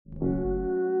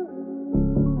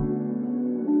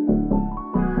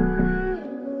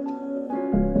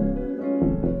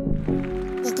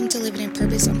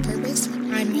Purpose on Purpose.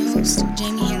 I'm your host,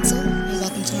 Jamie Hansel, and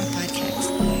welcome to my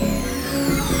podcast.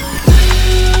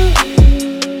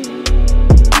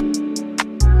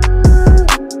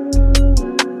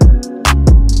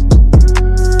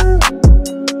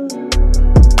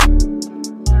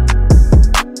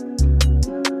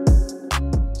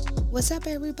 What's up,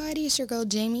 everybody? It's your girl,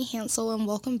 Jamie Hansel, and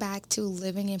welcome back to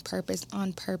Living in Purpose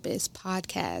on Purpose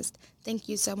podcast. Thank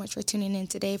you so much for tuning in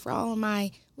today. For all of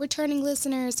my returning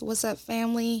listeners, what's up,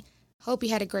 family? Hope you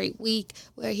had a great week.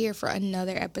 We're here for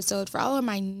another episode. For all of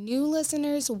my new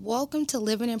listeners, welcome to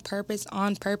Living in Purpose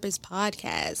on Purpose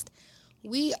podcast.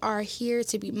 We are here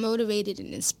to be motivated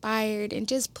and inspired and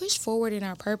just push forward in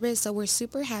our purpose. So we're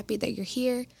super happy that you're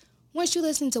here. Once you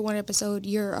listen to one episode,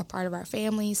 you're a part of our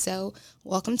family, so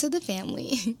welcome to the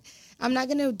family. I'm not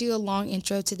going to do a long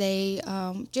intro today,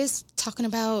 just talking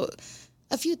about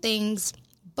a few things,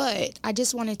 but I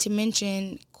just wanted to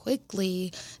mention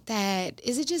quickly that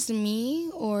is it just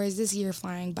me or is this year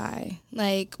flying by?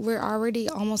 Like, we're already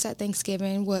almost at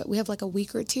Thanksgiving. We have like a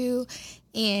week or two,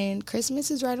 and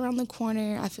Christmas is right around the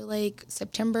corner. I feel like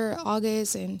September,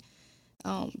 August, and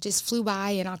just flew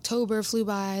by, and October flew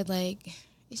by, like...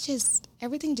 It's just,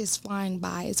 everything just flying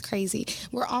by. It's crazy.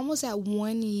 We're almost at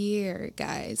 1 year,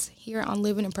 guys, here on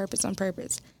Living in Purpose on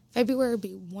Purpose. February will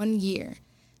be 1 year.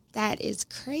 That is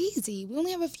crazy. We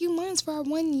only have a few months for our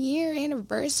 1 year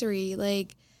anniversary.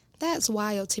 Like, that's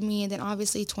wild to me. And then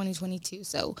obviously 2022.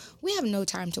 So we have no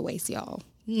time to waste, y'all.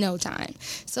 No time.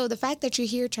 So the fact that you're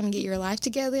here trying to get your life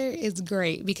together is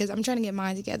great because I'm trying to get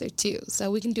mine together too.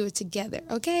 So we can do it together,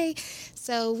 okay?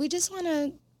 So we just want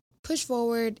to push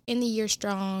forward in the year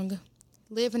strong,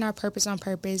 live in our purpose on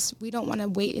purpose. We don't want to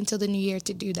wait until the new year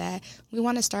to do that. We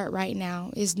want to start right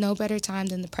now. It's no better time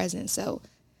than the present. So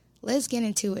let's get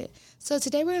into it. So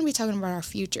today we're going to be talking about our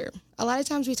future. A lot of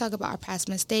times we talk about our past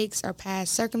mistakes, our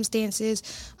past circumstances,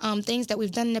 things that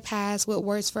we've done in the past, what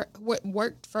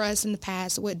worked for us in the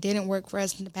past, what didn't work for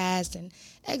us in the past, and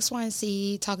X, Y, and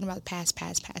Z, talking about the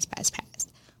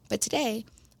past. But today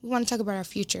we want to talk about our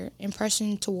future,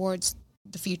 impression towards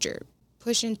the future,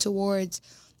 pushing towards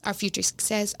our future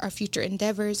success, our future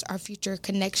endeavors, our future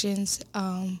connections,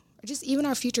 or just even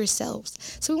our future selves.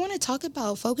 So we want to talk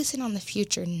about focusing on the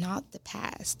future, not the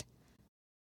past.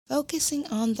 Focusing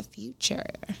on the future,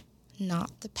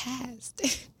 not the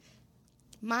past.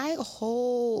 My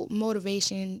whole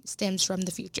motivation stems from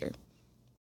the future.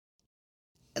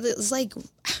 It's like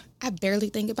I barely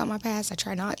think about my past. I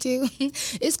try not to.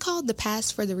 It's called the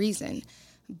past for the reason.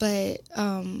 But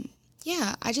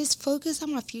yeah, I just focus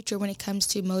on my future when it comes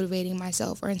to motivating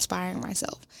myself or inspiring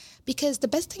myself. Because the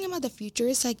best thing about the future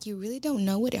is like you really don't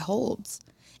know what it holds.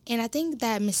 And I think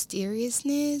that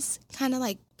mysteriousness kind of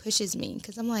like pushes me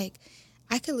because I'm like,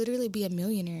 I could literally be a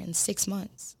millionaire in 6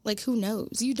 months. Like, who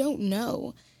knows? You don't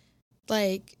know.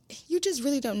 Like, you just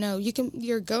really don't know.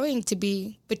 You're going to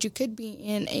be, but you could be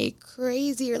in a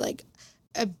crazier, like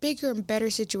a bigger and better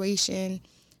situation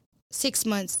 6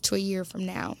 months to a year from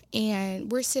now,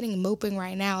 and we're sitting moping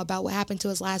right now about what happened to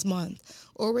us last month,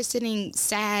 or we're sitting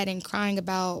sad and crying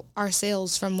about our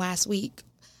sales from last week,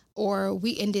 or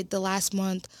we ended the last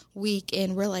week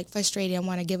and we're like frustrated and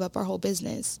want to give up our whole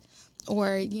business,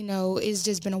 or it's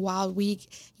just been a wild week.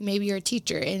 Maybe you're a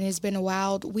teacher and it's been a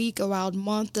wild week, a wild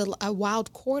month, a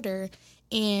wild quarter,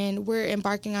 and we're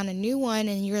embarking on a new one,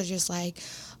 and you're just like,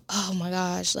 oh my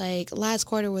gosh, like last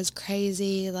quarter was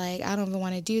crazy. Like, I don't even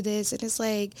want to do this. And it's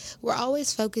like, we're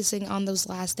always focusing on those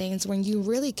last things when you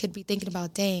really could be thinking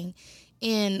about, dang,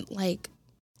 in like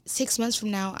 6 months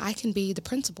from now, I can be the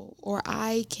principal, or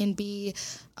I can be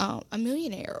a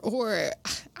millionaire, or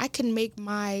I can make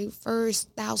my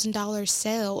first $1,000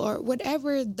 sale, or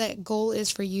whatever that goal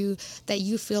is for you that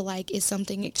you feel like is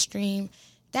something extreme.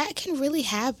 That can really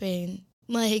happen.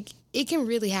 Like, it can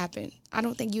really happen. I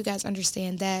don't think you guys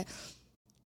understand that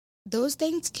those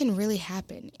things can really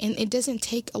happen, and it doesn't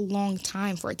take a long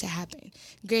time for it to happen.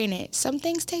 Granted, some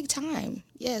things take time.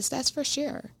 Yes, that's for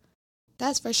sure.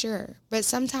 That's for sure. But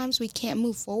sometimes we can't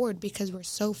move forward because we're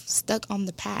so stuck on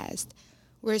the past.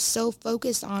 We're so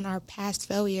focused on our past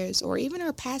failures or even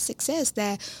our past success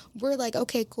that we're like,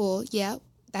 okay, cool. Yeah,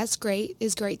 that's great.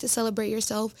 It's great to celebrate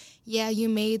yourself. Yeah, you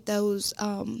made those,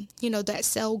 that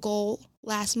sale goal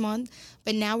last month,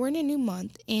 but now we're in a new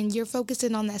month and you're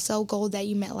focusing on that sale goal that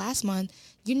you met last month.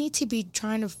 You need to be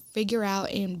trying to figure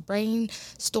out and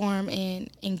brainstorm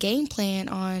and game plan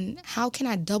on how can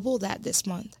I double that this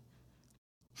month?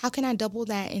 How can I double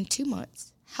that in 2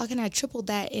 months? How can I triple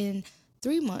that in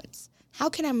 3 months? How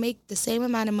can I make the same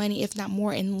amount of money, if not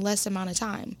more, in less amount of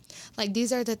time? Like,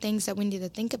 these are the things that we need to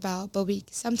think about, but we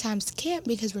sometimes can't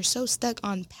because we're so stuck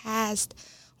on past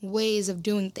ways of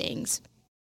doing things.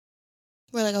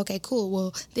 We're like, okay, cool.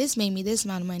 Well, this made me this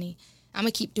amount of money. I'm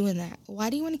going to keep doing that. Why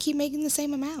do you want to keep making the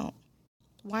same amount?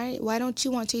 Why don't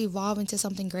you want to evolve into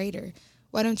something greater?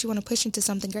 Why don't you want to push into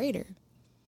something greater?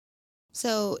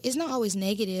 So it's not always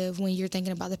negative when you're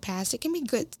thinking about the past. It can be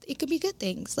good. It could be good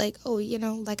things like, oh,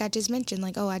 like I just mentioned,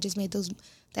 like, oh, I just made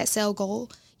that sale goal.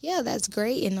 Yeah, that's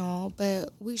great and all,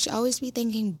 but we should always be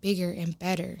thinking bigger and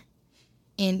better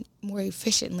and more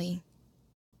efficiently.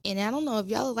 And I don't know if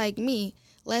y'all are like me,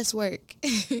 less work.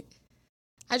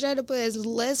 I try to put as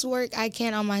less work I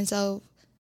can on myself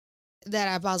that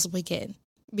I possibly can,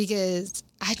 because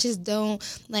I just don't,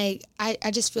 like,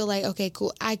 I just feel like, okay,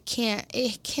 cool,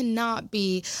 it cannot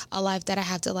be a life that I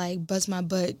have to, like, bust my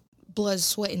butt, blood,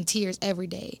 sweat, and tears every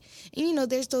day. And,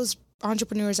 there's those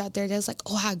entrepreneurs out there that's like,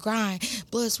 oh, I grind,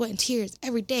 blood, sweat, and tears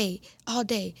every day, all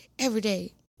day, every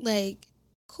day. Like,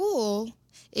 cool,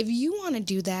 if you want to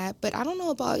do that, but I don't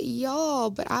know about y'all,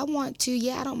 but I want to,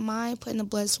 I don't mind putting the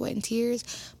blood, sweat, and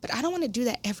tears, but I don't want to do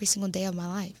that every single day of my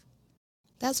life.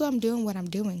 That's why I'm doing what I'm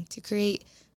doing, to create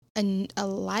a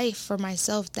life for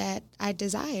myself that I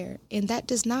desire. And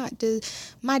that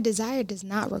my desire does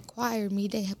not require me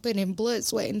to put in blood,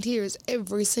 sweat, and tears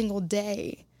every single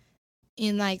day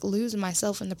and, like, lose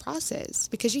myself in the process.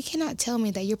 Because you cannot tell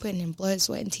me that you're putting in blood,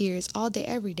 sweat, and tears all day,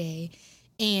 every day,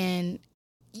 and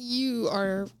you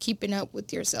are keeping up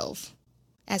with yourself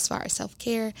as far as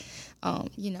self-care.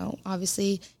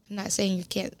 Obviously, I'm not saying you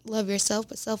can't love yourself,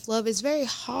 but self-love is very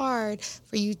hard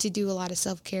for you to do a lot of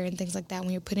self-care and things like that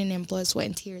when you're putting in blood, sweat,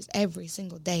 and tears every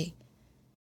single day.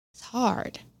 It's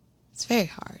hard. It's very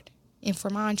hard. And for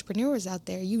my entrepreneurs out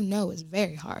there, it's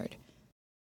very hard.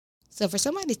 So for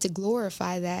somebody to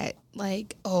glorify that,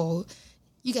 like, oh,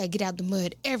 you got to get out the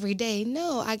mud every day.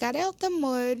 No, I got out the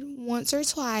mud once or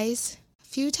twice,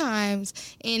 few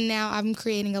times, and now I'm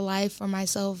creating a life for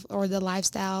myself, or the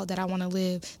lifestyle that I want to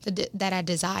live, that I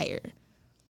desire.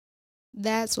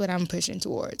 That's what I'm pushing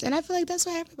towards. And I feel like that's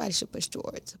what everybody should push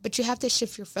towards. But you have to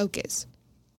shift your focus.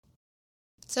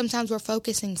 Sometimes we're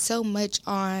focusing so much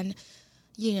on,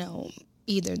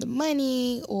 either the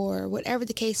money or whatever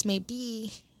the case may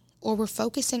be, or we're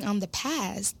focusing on the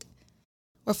past.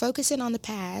 We're focusing on the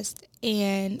past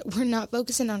and we're not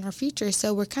focusing on our future.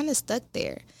 So we're kind of stuck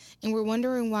there. And we're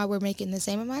wondering why we're making the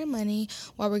same amount of money,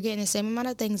 why we're getting the same amount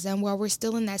of things done, while we're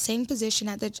still in that same position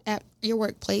at your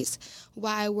workplace,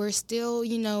 why we're still,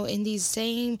 in these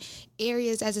same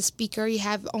areas as a speaker. You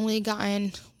have only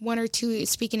gotten 1 or 2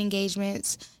 speaking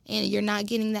engagements and you're not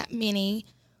getting that many,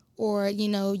 or,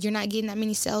 you're not getting that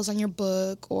many sales on your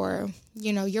book, or,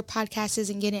 your podcast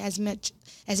isn't getting as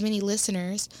many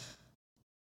listeners.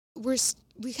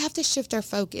 We have to shift our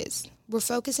focus. We're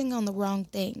focusing on the wrong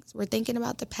things. We're thinking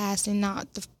about the past and not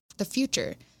the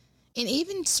future, and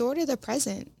even sort of the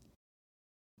present.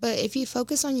 But if you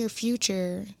focus on your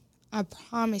future, I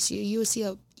promise you will see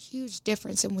a huge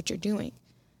difference in what you're doing.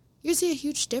 You'll see a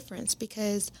huge difference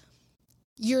because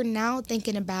you're now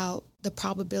thinking about the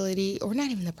probability, or not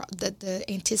even the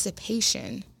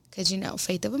anticipation, because,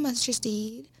 faith of a mustard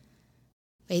seed.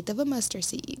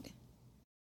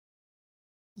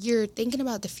 You're thinking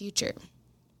about the future,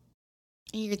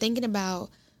 and you're thinking about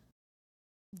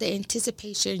the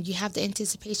anticipation. You have the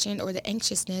anticipation or the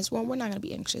anxiousness. Well, we're not going to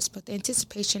be anxious, but the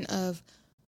anticipation of,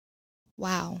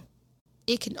 wow,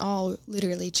 it can all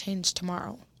literally change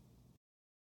tomorrow.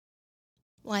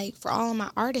 Like, for all of my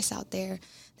artists out there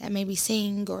that maybe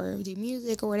sing or do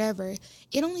music or whatever,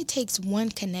 it only takes one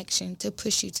connection to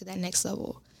push you to that next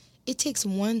level. It takes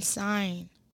one sign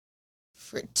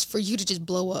for you to just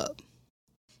blow up.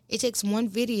 It takes one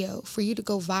video for you to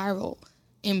go viral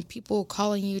and people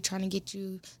calling you, trying to get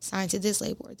you signed to this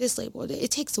label or this label.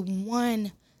 It takes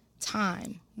one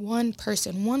time, one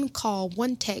person, one call,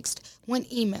 one text, one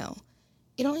email.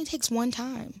 It only takes one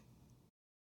time.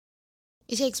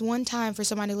 It takes one time for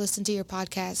somebody to listen to your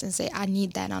podcast and say, I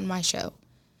need that on my show.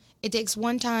 It takes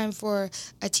one time for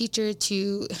a teacher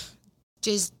to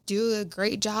just do a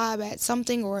great job at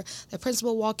something, or the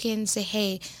principal walk in and say,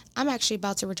 hey, I'm actually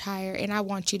about to retire and I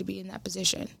want you to be in that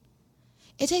position.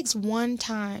 It takes one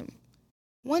time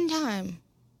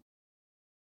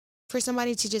for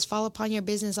somebody to just fall upon your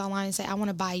business online and say, I want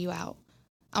to buy you out.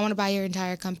 I want to buy your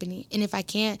entire company. And if I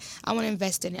can't, I want to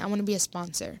invest in it. I want to be a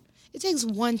sponsor. It takes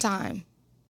one time.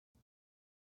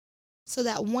 So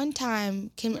that one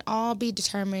time can all be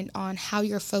determined on how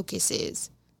your focus is,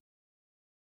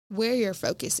 where your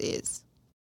focus is.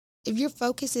 If your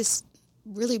focus is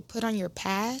really put on your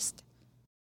past,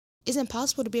 it's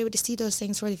impossible to be able to see those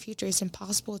things for the future. It's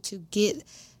impossible to get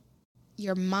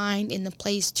your mind in the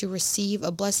place to receive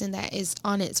a blessing that is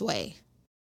on its way.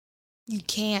 You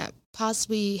can't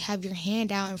possibly have your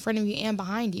hand out in front of you and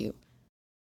behind you.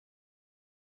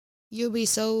 You'll be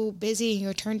so busy and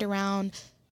you're turned around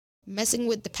messing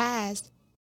with the past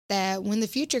that when the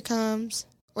future comes,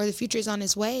 or the future is on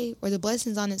its way, or the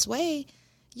blessing's on its way,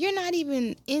 you're not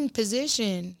even in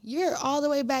position. You're all the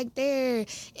way back there,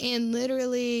 and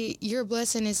literally your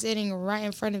blessing is sitting right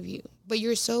in front of you. But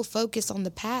you're so focused on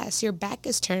the past, your back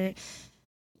is turned.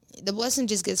 The blessing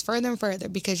just gets further and further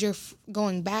because you're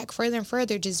going back further and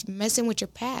further, just messing with your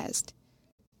past,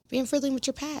 being fiddling with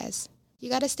your past. You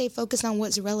got to stay focused on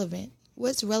what's relevant.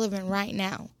 What's relevant right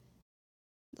now?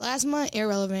 Last month,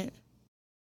 irrelevant.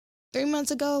 3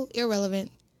 months ago,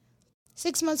 irrelevant.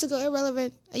 6 months ago,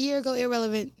 irrelevant. A year ago,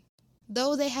 irrelevant.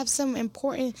 Though they have some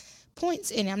important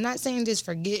points in it. I'm not saying just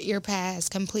forget your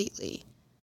past completely.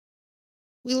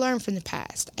 We learn from the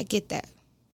past. I get that.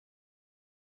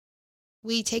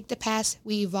 We take the past,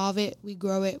 we evolve it, we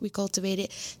grow it, we cultivate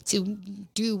it to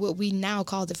do what we now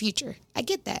call the future. I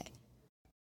get that.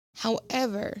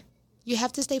 However, you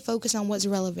have to stay focused on what's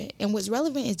relevant. And what's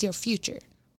relevant is your future.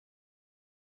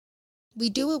 We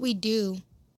do what we do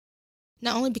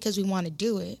not only because we want to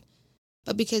do it,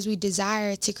 but because we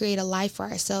desire to create a life for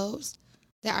ourselves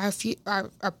that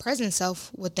our present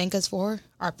self would thank us for,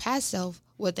 our past self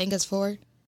would thank us for.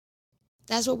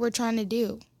 That's what we're trying to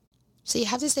do. So you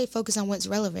have to stay focused on what's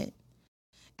relevant.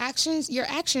 Your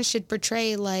actions should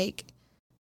portray like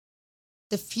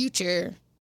the future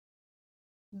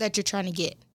that you're trying to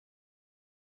get.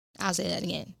 I'll say that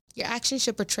again. Your actions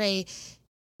should portray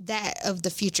that of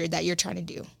the future that you're trying to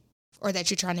do or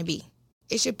that you're trying to be.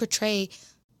 It should portray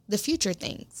the future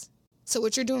things. So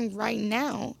what you're doing right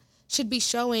now should be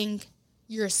showing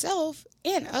yourself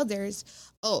and others,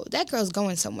 oh, that girl's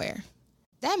going somewhere.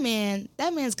 That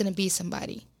man's going to be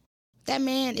somebody. That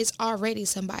man is already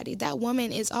somebody. That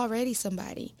woman is already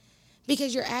somebody.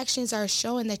 Because your actions are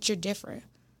showing that you're different.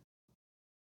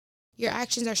 Your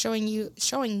actions are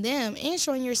showing them and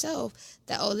showing yourself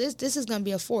that, oh, this is going to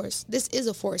be a force. This is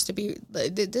a force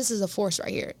this is a force right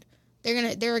here.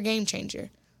 They're a game changer.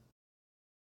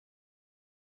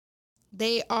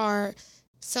 They are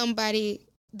somebody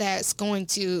that's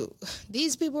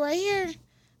these people right here,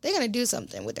 they're going to do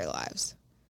something with their lives.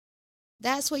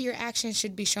 That's what your actions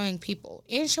should be showing people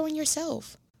and showing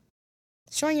yourself.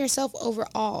 Showing yourself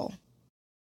overall.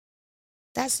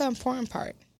 That's the important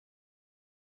part.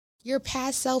 Your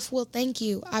past self will thank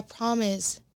you, I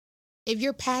promise. If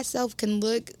your past self can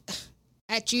look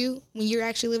at you when you're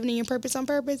actually living in your purpose on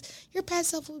purpose, your past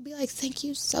self will be like, thank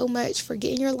you so much for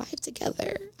getting your life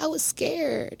together. I was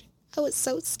scared. I was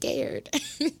so scared.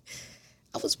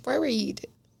 I was worried.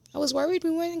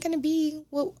 We weren't going to be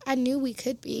what I knew we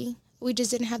could be. We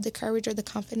just didn't have the courage or the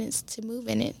confidence to move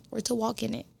in it or to walk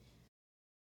in it.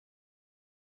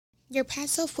 Your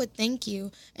past self would thank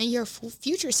you, and your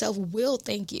future self will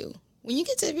thank you. When you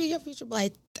get to your future, be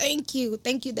like, thank you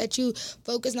that you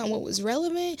focused on what was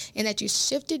relevant and that you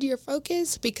shifted your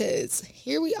focus, because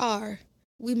here we are.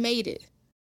 We made it.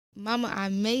 Mama, I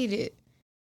made it.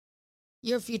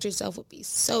 Your future self will be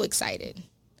so excited,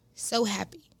 so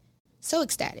happy, so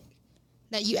ecstatic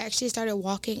that you actually started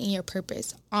walking in your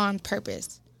purpose on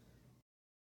purpose.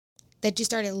 That you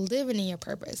started living in your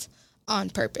purpose on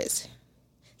purpose.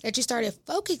 That you started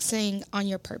focusing on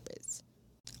your purpose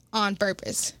on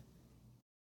purpose.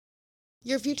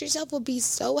 Your future self will be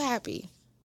so happy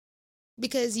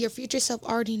because your future self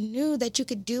already knew that you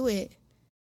could do it.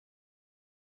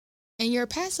 And your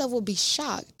past self will be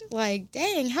shocked. Like,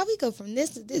 dang, how we go from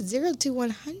this to this, 0 to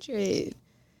 100?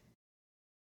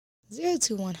 0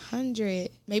 to 100.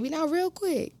 Maybe not real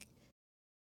quick,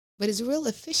 but it's real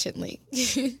efficiently.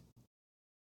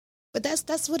 But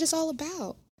that's what it's all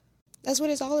about. That's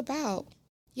what it's all about.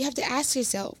 You have to ask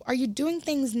yourself, are you doing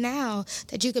things now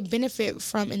that you could benefit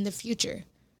from in the future?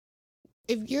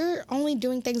 If you're only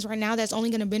doing things right now that's only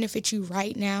going to benefit you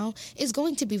right now, it's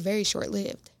going to be very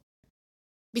short-lived.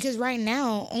 Because right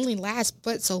now only lasts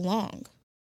but so long.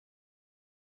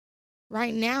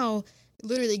 Right now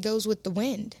literally goes with the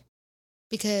wind.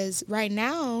 Because right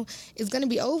now it's going to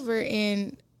be over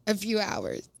in a few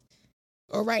hours.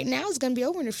 Or right now it's going to be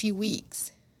over in a few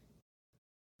weeks.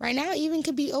 Right now, it even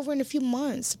could be over in a few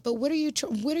months. But what are you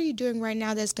doing right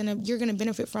now you're gonna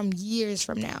benefit from years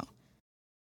from now?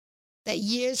 That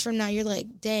years from now, you're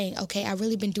like, dang, okay, I've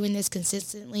really been doing this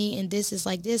consistently, and this is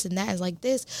like this, and that is like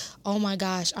this. Oh my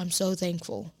gosh, I'm so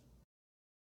thankful.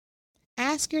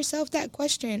 Ask yourself that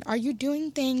question. Are you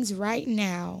doing things right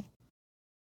now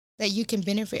that you can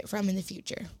benefit from in the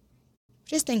future?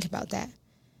 Just think about that.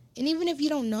 And even if you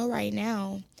don't know right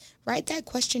now, write that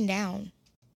question down.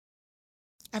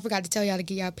 I forgot to tell y'all to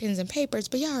get y'all pens and papers,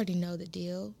 but y'all already know the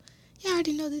deal. Y'all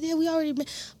already know the deal.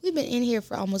 We've been in here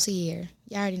for almost a year.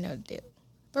 Y'all already know the deal.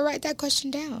 But write that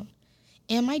question down.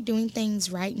 Am I doing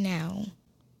things right now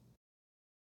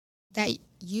that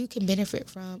you can benefit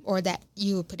from, or that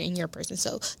you will put in your person,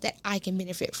 so that I can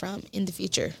benefit from in the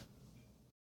future?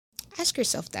 Ask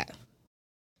yourself that.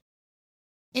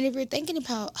 And if you're thinking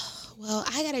about, oh, well,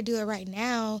 I got to do it right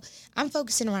now, I'm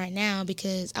focusing right now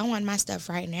because I want my stuff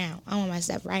right now. I want my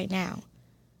stuff right now.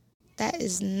 That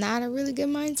is not a really good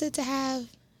mindset to have,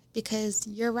 because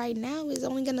your right now is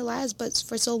only going to last but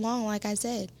for so long, like I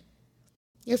said.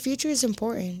 Your future is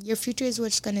important. Your future is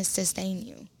what's going to sustain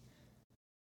you.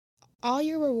 All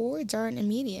your rewards aren't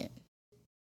immediate.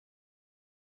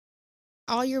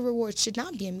 All your rewards should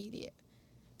not be immediate.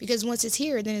 Because once it's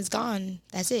here, then it's gone.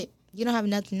 That's it. You don't have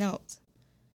nothing else.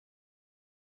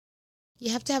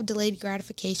 You have to have delayed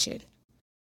gratification.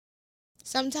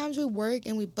 Sometimes we work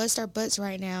and we bust our butts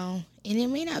right now, and it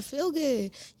may not feel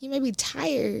good. You may be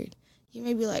tired. You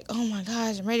may be like, oh my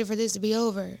gosh, I'm ready for this to be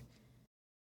over.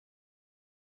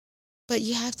 But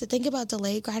you have to think about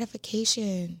delayed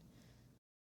gratification.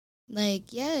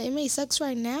 Like, yeah, it may suck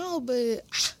right now, but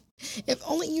if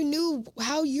only you knew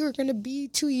how you're going to be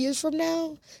 2 years from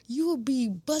now, you will be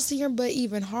busting your butt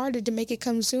even harder to make it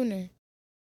come sooner.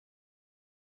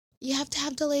 You have to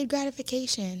have delayed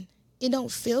gratification. It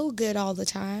don't feel good all the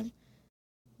time,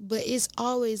 but it's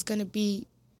always going to be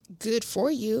good for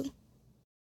you.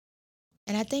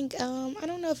 And I think, I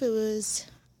don't know if it was,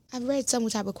 I've read some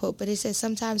type of quote, but it says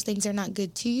sometimes things are not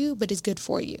good to you, but it's good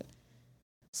for you.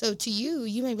 So to you,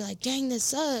 you may be like, dang, this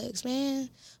sucks, man.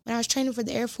 When I was training for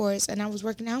the Air Force and I was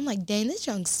working out, I'm like, dang, this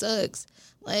junk sucks.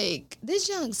 Like, this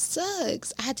junk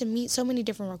sucks. I had to meet so many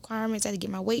different requirements. I had to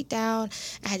get my weight down.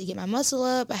 I had to get my muscle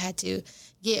up. I had to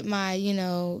get my,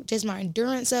 just my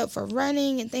endurance up for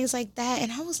running and things like that. And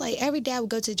I was like, every day I would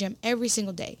go to the gym every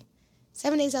single day,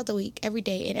 7 days out the week, every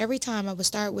day. And every time I would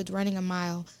start with running a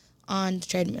mile on the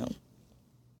treadmill.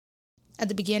 At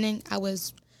the beginning, I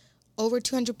was over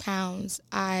 200 pounds.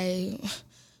 I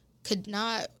could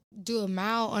not do a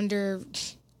mile under,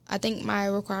 I think my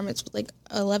requirements were like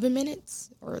 11 minutes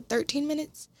or 13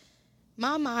 minutes.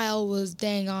 My mile was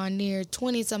dang on near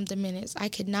 20 something minutes. I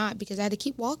could not, because I had to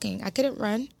keep walking. I couldn't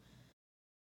run.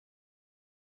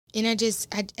 And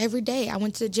every day, I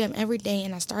went to the gym every day,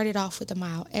 and I started off with a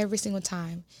mile every single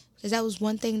time, because that was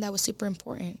one thing that was super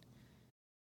important.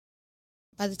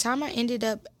 By the time I ended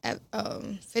up at,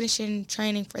 finishing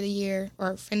training for the year,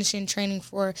 or finishing training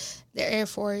for the Air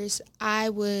Force, I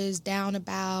was down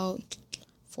about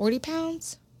 40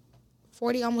 pounds,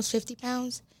 40, almost 50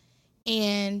 pounds.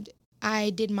 And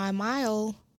I did my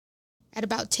mile at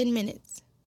about 10 minutes.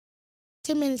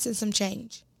 10 minutes and some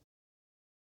change.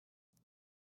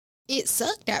 It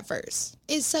sucked at first.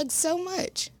 It sucked so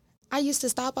much. I used to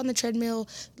stop on the treadmill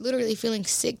literally feeling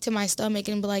sick to my stomach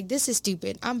and be like, this is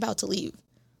stupid. I'm about to leave.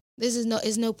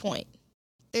 Is no point.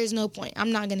 There's no point.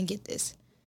 I'm not going to get this.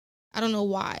 I don't know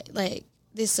why. Like,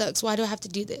 this sucks. Why do I have to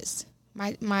do this?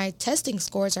 My testing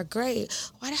scores are great.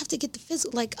 Why do I have to get the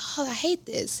physical? Like, oh, I hate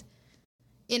this.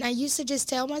 And I used to just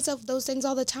tell myself those things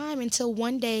all the time, until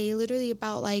one day, literally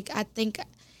about I think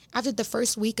after the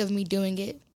first week of me doing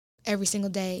it every single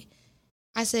day,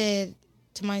 I said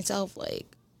to myself,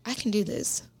 I can do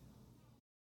this.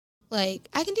 I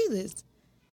can do this.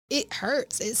 It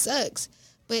hurts. It sucks.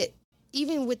 But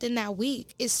even within that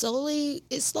week, it slowly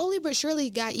but surely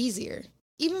got easier.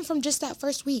 Even from just that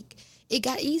first week, it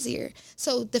got easier.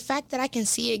 So the fact that I can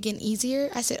see it getting easier,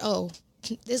 I said, oh,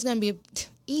 this is going to be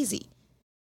easy.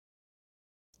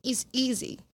 It's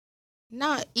easy.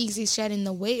 Not easy shedding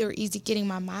the weight or easy getting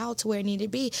my mile to where it needed to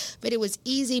be, but it was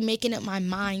easy making up my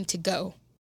mind to go.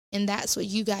 And that's what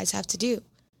you guys have to do.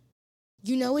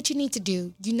 You know what you need to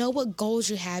do. You know what goals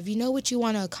you have. You know what you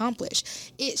want to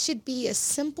accomplish. It should be a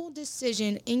simple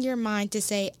decision in your mind to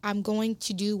say, I'm going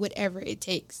to do whatever it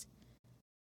takes.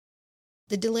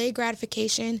 The delayed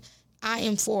gratification, I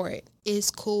am for it. It's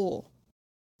cool.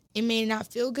 It may not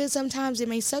feel good sometimes. It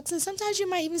may suck. And sometimes you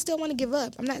might even still want to give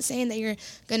up. I'm not saying that you're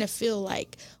going to feel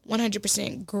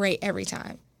 100% great every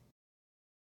time.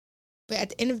 But at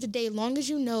the end of the day, long as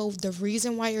you know the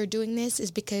reason why you're doing this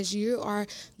is because you are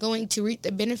going to reap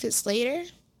the benefits later,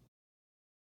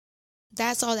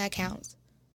 that's all that counts.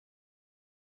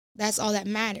 That's all that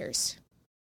matters.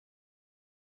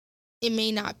 It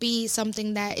may not be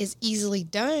something that is easily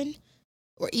done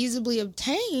or easily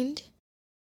obtained.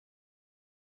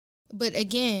 But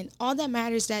again, all that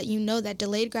matters is that you know that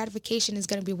delayed gratification is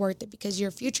going to be worth it, because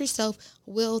your future self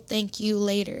will thank you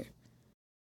later.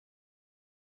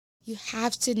 You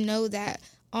have to know that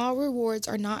all rewards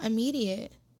are not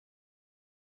immediate.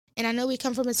 And I know we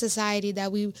come from a society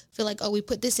that we feel like, oh, we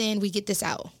put this in, we get this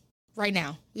out right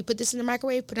now. We put this in the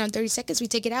microwave, put it on 30 seconds, we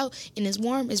take it out, and it's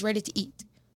warm, it's ready to eat.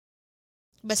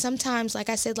 But sometimes, like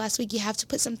I said last week, you have to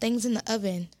put some things in the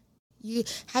oven. You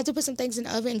have to put some things in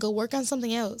the oven and go work on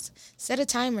something else. Set a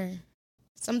timer.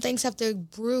 Some things have to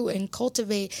brew and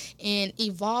cultivate and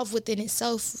evolve within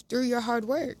itself through your hard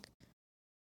work.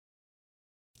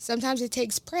 Sometimes it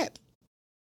takes prep.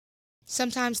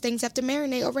 Sometimes things have to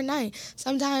marinate overnight.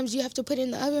 Sometimes you have to put it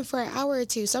in the oven for an hour or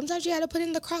two. Sometimes you have to put it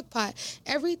in the crock pot.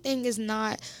 Everything is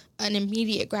not an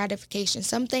immediate gratification.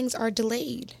 Some things are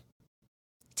delayed.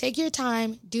 Take your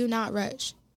time. Do not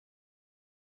rush.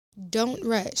 Don't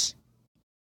rush.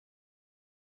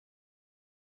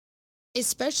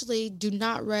 Especially do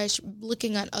not rush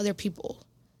looking at other people.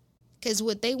 Because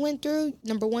what they went through,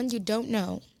 number one, you don't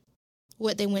know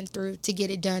what they went through to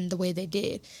get it done the way they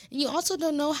did. And you also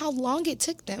don't know how long it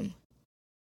took them.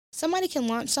 Somebody can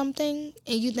launch something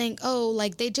and you think, oh,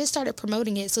 like they just started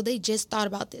promoting it, so they just thought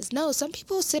about this. No, some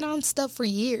people sit on stuff for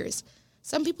years.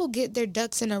 Some people get their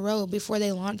ducks in a row before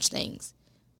they launch things.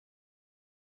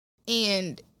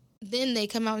 And then they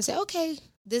come out and say, okay,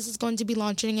 this is going to be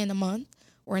launching in a month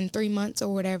or in 3 months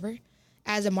or whatever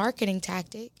as a marketing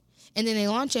tactic. And then they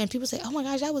launch it and people say, oh my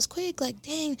gosh, that was quick. Like,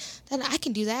 dang, I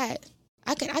can do that.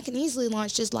 I can easily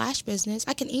launch this lash business.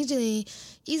 I can easily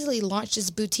launch this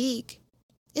boutique.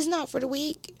 It's not for the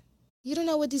weak. You don't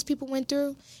know what these people went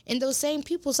through. And those same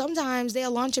people, sometimes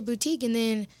they'll launch a boutique and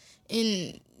then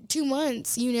in 2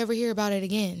 months, you never hear about it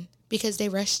again because they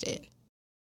rushed it.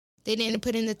 They didn't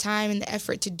put in the time and the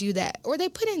effort to do that. Or they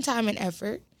put in time and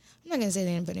effort. I'm not going to say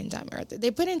they didn't put in time or effort.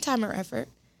 They put in time or effort.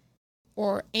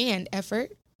 And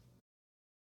effort.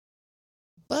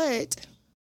 But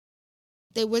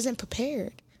they wasn't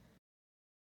prepared.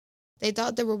 They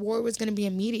thought the reward was going to be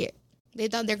immediate. They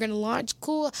thought they're going to launch,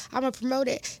 cool, I'm going to promote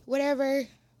it, whatever,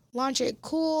 launch it,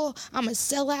 cool, I'm going to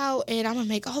sell out and I'm going to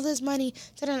make all this money.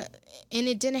 And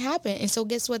it didn't happen. And so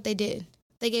guess what they did?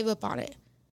 They gave up on it.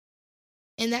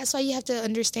 And that's why you have to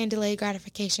understand delayed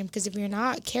gratification, because if you're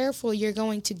not careful, you're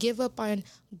going to give up on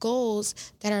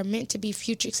goals that are meant to be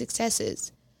future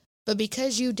successes. But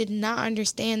because you did not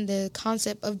understand the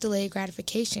concept of delayed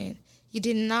gratification, you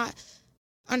did not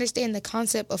understand the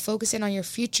concept of focusing on your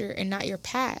future and not your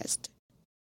past,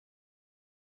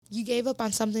 you gave up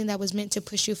on something that was meant to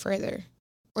push you further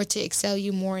or to excel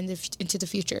you more into the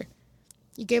future.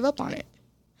 You gave up on it.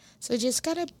 So just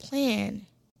gotta plan,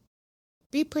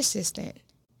 be persistent,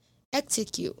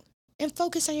 execute, and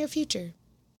focus on your future.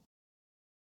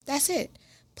 That's it.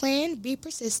 Plan, be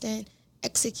persistent,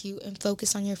 execute, and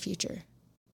focus on your future.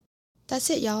 That's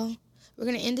it, y'all. We're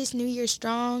going to end this new year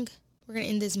strong. We're going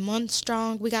to end this month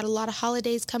strong. We got a lot of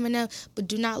holidays coming up, but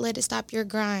do not let it stop your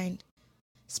grind.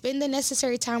 Spend the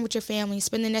necessary time with your family.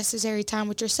 Spend the necessary time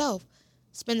with yourself.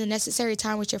 Spend the necessary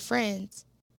time with your friends.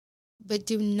 But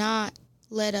do not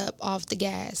let up off the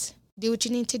gas. Do what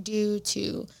you need to do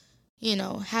to,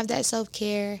 have that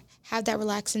self-care, have that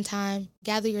relaxing time,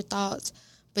 gather your thoughts,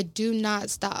 but do not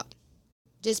stop.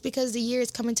 Just because the year is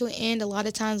coming to an end, a lot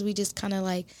of times we just kind of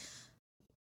like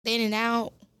thin it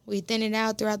out. We thin it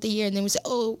out throughout the year, and then we say,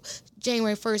 oh,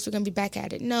 January 1st, we're going to be back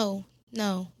at it. No.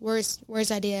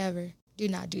 Worst idea ever. Do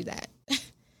not do that.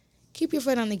 Keep your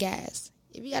foot on the gas.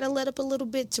 If you got to let up a little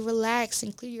bit to relax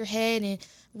and clear your head and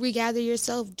regather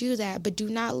yourself, do that. But do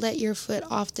not let your foot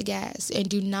off the gas and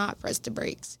do not press the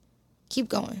brakes. Keep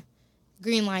going.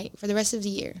 Green light for the rest of the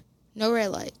year. No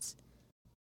red lights.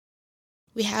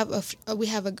 We have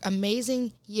an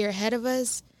amazing year ahead of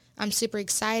us. I'm super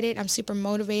excited. I'm super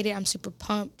motivated. I'm super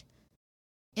pumped.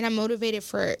 And I'm motivated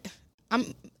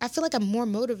I feel like I'm more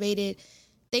motivated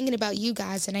thinking about you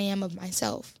guys than I am of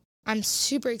myself. I'm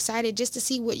super excited just to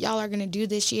see what y'all are going to do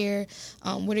this year.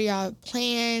 What are y'all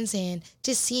plans, and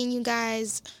just seeing you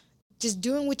guys just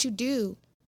doing what you do.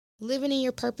 Living in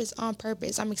your purpose on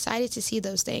purpose. I'm excited to see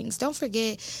those things. Don't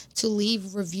forget to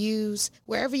leave reviews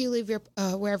wherever you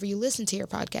listen to your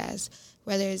podcast,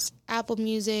 whether it's Apple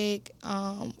Music,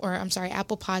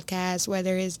 Apple Podcasts,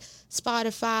 whether it's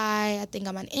Spotify. I think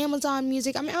I'm on Amazon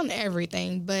Music. I'm on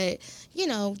everything, but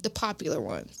the popular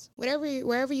ones.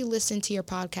 Wherever you listen to your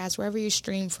podcast, wherever you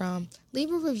stream from,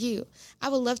 leave a review. I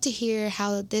would love to hear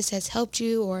how this has helped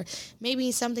you, or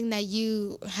maybe something that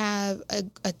you have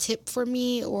a tip for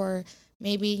me, or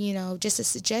maybe, just a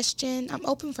suggestion. I'm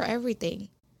open for everything.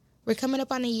 We're coming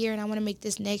up on a year, and I want to make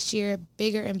this next year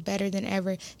bigger and better than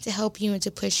ever to help you and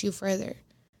to push you further.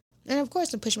 And of course,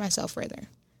 to push myself further.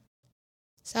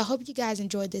 So I hope you guys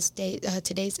enjoyed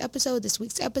today's episode, this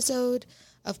week's episode.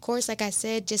 Of course, like I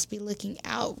said, just be looking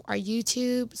out our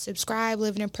YouTube, subscribe,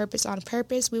 Living in Purpose on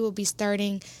Purpose. We will be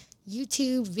starting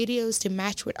YouTube videos to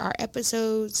match with our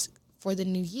episodes for the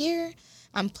new year.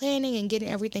 I'm planning and getting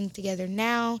everything together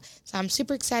now, so I'm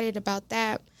super excited about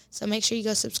that. So make sure you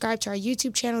go subscribe to our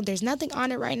YouTube channel. There's nothing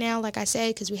on it right now, like I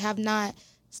said, because we have not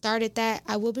started that.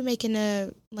 I will be making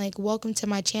a welcome to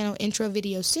my channel intro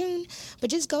video soon, but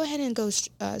just go ahead and go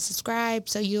subscribe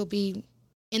so you'll be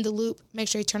in the loop. Make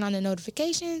sure you turn on the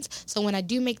notifications so when I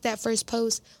do make that first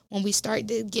post, when we start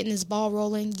getting this ball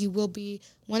rolling, you will be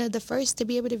one of the first to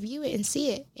be able to view it and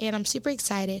see it. And I'm super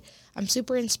excited. I'm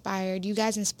super inspired. You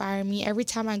guys inspire me every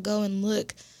time I go and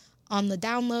look on the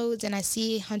downloads and I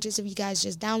see hundreds of you guys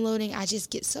just downloading. I just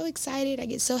get so excited. I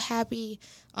get so happy.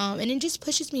 And it just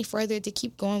pushes me further to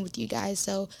keep going with you guys.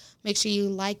 So make sure you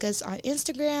like us on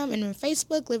Instagram and on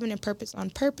Facebook, Living in Purpose on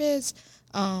Purpose.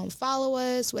 Follow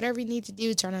us, whatever you need to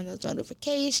do, turn on those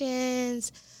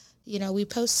notifications. We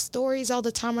post stories all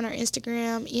the time on our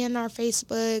Instagram and our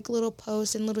Facebook, little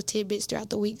posts and little tidbits throughout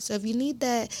the week. So if you need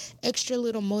that extra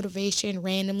little motivation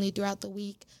randomly throughout the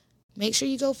week, make sure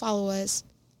you go follow us.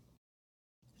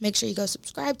 Make sure you go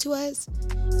subscribe to us.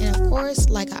 And of course,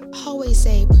 like I always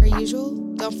say, per usual,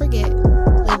 don't forget,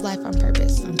 live life on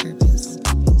purpose. On purpose.